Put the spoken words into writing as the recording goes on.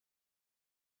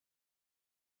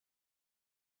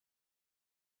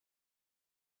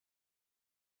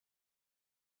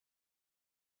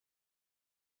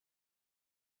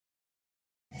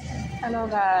Hello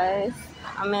guys,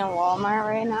 I'm in Walmart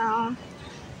right now.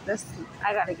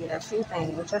 I gotta get a few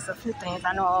things, just a few things.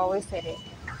 I know I always say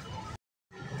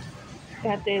that.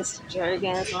 Got this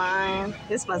Jergens line.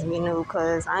 This must be new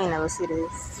because I ain't never see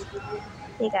this.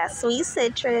 You got sweet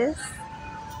citrus,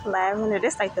 lavender.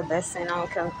 This like the best scent. I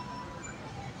don't care.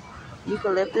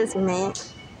 Eucalyptus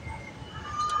mint.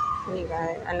 You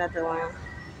got another one.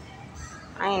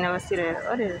 I ain't never see that.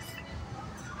 What is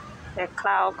that?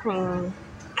 Cloud cream.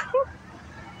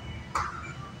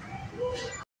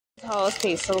 Oh, it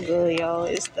tastes so good, y'all.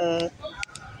 It's the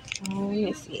let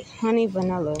me see, honey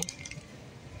vanilla.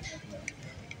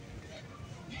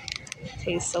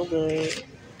 Tastes so good.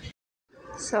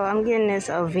 So I'm getting this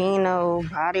Aveeno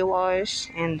body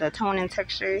wash, and the tone and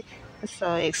texture. It's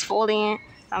exfoliant.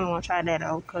 I'm gonna try that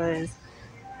out because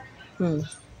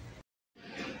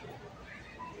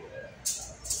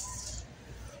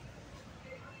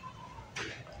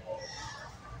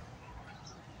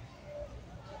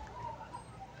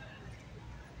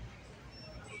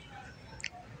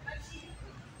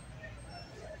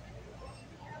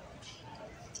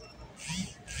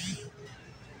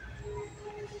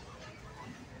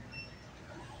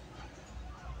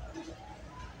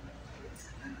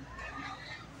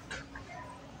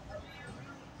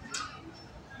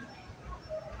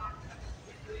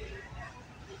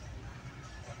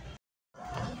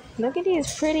look at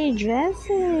these pretty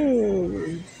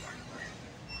dresses.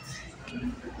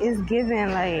 It's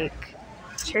giving like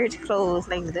church clothes.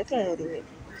 Like, look at it.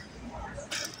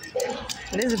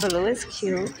 This blue is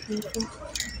cute.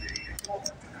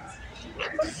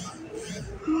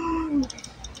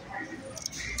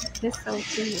 It's so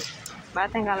cute. But I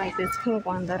think I like this pink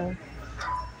one better.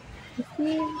 You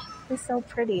see? It's so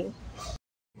pretty.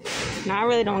 Now, I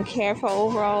really don't care for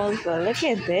overalls, but look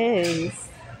at this.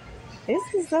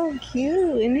 This is so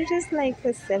cute. And it's just like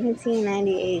for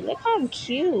 $17.98. Look how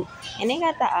cute. And they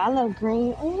got the olive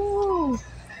green. Ooh.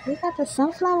 They got the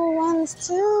sunflower ones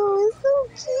too. It's so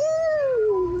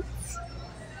cute.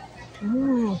 Oh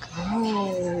my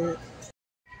god.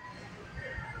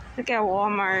 Look at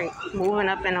Walmart moving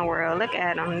up in the world. Look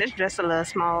at them. This dress a little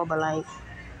small, but like,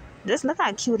 just look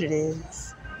how cute it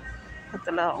is. With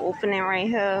the little opening right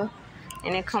here.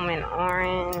 And it come in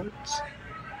orange.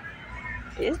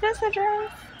 Is this a dress?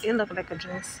 It look like a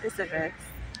dress. It's a dress.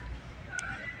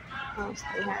 What else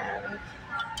they have?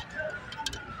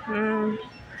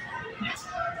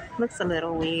 Looks a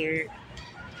little weird.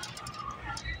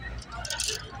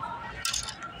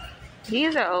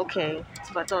 These are okay,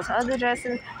 but those other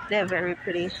dresses, they're very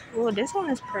pretty. Oh, this one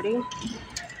is pretty.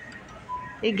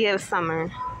 It gives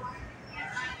summer.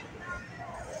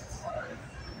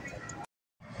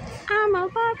 I'm a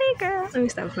Barbie girl. Let me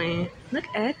stop playing. Look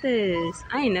at this.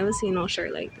 I ain't never seen no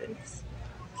shirt like this.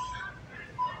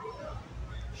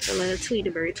 A little Tweety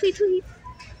bird. Tweet, tweet.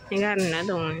 And got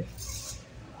another one.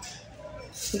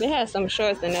 They have some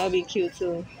shorts and that'll be cute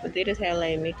too. But they just have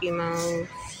like Mickey Mouse,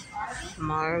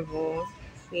 Marvel.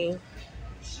 See?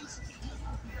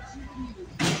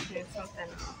 And something.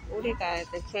 Oh, they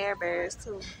got the Care Bears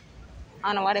too. I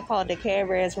don't know why they call it the Care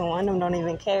Bears when one of them don't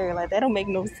even carry. Like, that don't make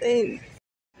no sense.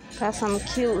 Got some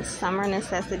cute summer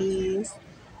necessities.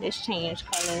 This change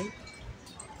color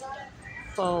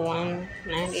for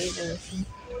 $198.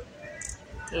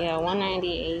 Yeah,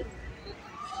 $198.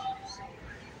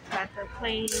 Got the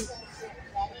plain.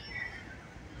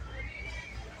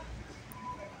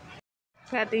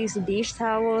 Got these beach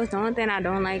towels. The only thing I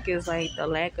don't like is like the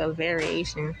lack of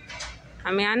variation.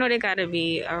 I mean, I know they gotta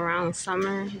be around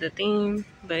summer, the theme,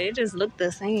 but it just looked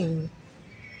the same.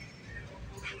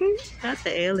 That's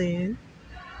the alien.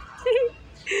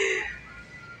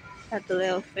 Got the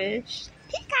little fish.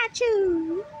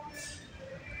 Pikachu!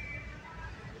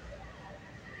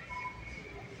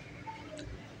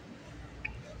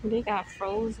 They got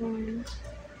Frozen.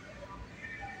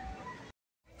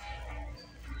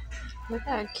 Look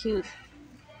how cute.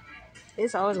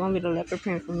 It's always gonna be the leopard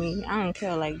print for me. I don't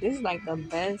care. Like, this is like the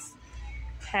best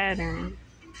pattern.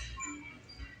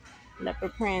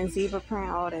 Leopard print, zebra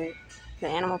print, all that. The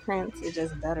animal prints is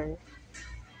just better.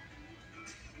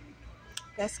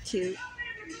 That's cute.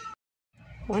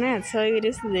 When I tell you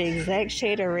this is the exact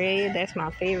shade of red, that's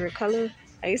my favorite color.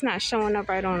 Like, it's not showing up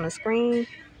right on the screen,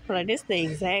 but like, this is the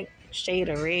exact shade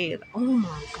of red. Oh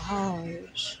my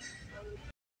gosh.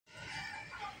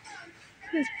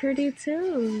 It's pretty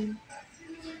too.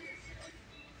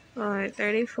 Oh,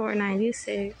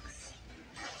 $34.96.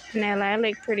 And that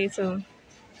lilac pretty too.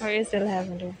 Or is it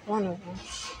lavender? One of them.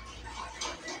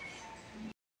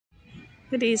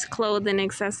 Look at these clothing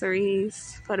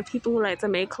accessories for the people who like to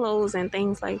make clothes and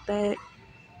things like that.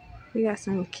 We got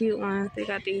some cute ones. They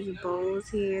got these bowls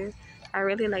here. I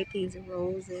really like these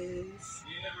roses,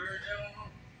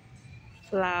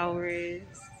 flowers.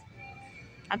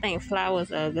 I think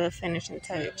flowers are a good finishing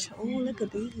touch. Oh, look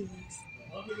at these.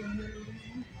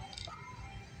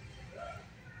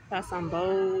 Got some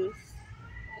bows.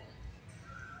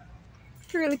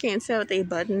 I really can't tell if they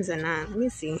buttons or not. Let me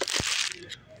see.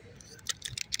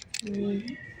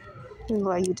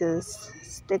 Like you just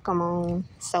stick them on,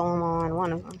 sew them on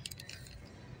one of them.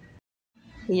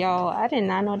 Yo, I did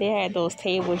not know they had those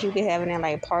tables you could have in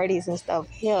like parties and stuff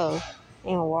here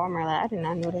in Walmart. Like, I did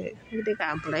not know that. They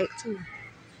got black too.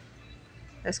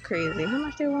 That's crazy. How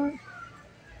much they want?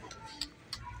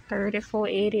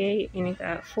 $34.88 and it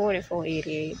got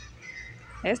 $44.88.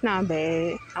 That's not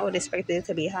bad. I would expect it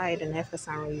to be higher than that for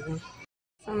some reason.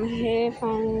 Some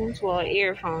headphones, well,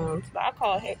 earphones, but I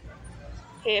call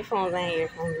headphones and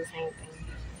earphones the same thing.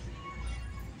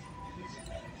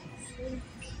 So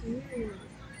cute.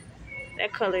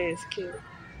 That color is cute.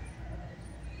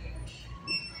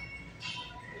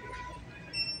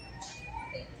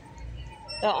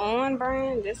 The On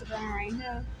brand, this brand right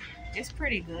here, it's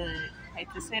pretty good.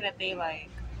 Like to say that they like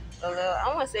a little,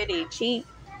 I won't say they cheap,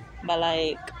 but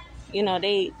like, you know,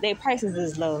 they prices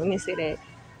is low. Let me say that.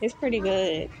 It's pretty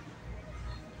good.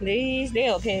 They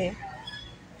okay.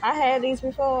 I had these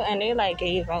before and they like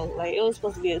gave out. Like it was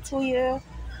supposed to be a 2-year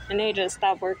and they just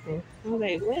stopped working. I was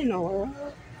like, what in the world?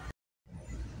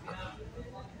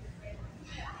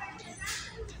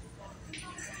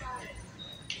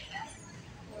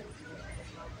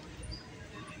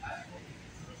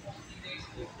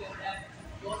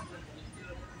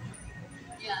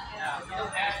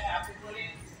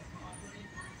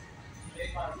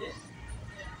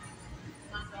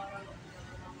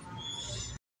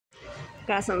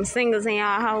 Got some singers in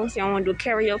y'all house. Y'all want to do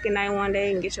karaoke night one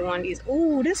day and get you one of these.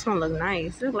 Ooh, this one look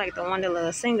nice. Look like the one that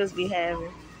little singers be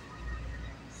having.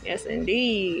 Yes,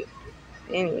 indeed.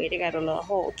 Anyway, they got a little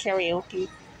whole karaoke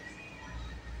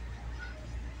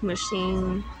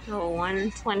machine. Oh,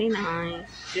 $129.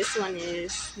 This one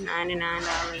is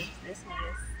 $99. This one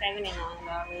is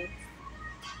 $79.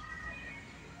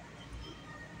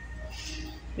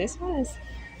 This one is.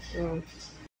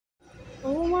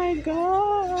 Oh my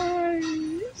gosh.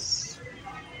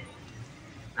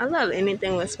 I love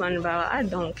anything with SpongeBob. I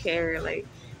don't care. Like,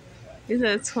 these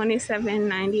are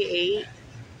 $27.98.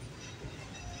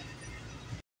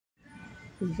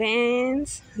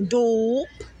 Vans, dope.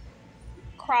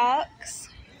 Crocs,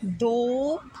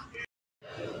 dope.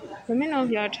 Let me know if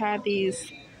y'all tried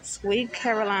these Sweet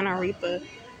Carolina Reaper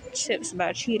chips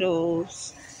by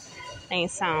Cheetos. They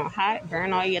sound hot,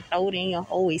 burn all your throat and your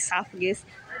whole esophagus,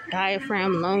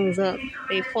 diaphragm, lungs up.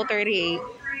 They $4.38.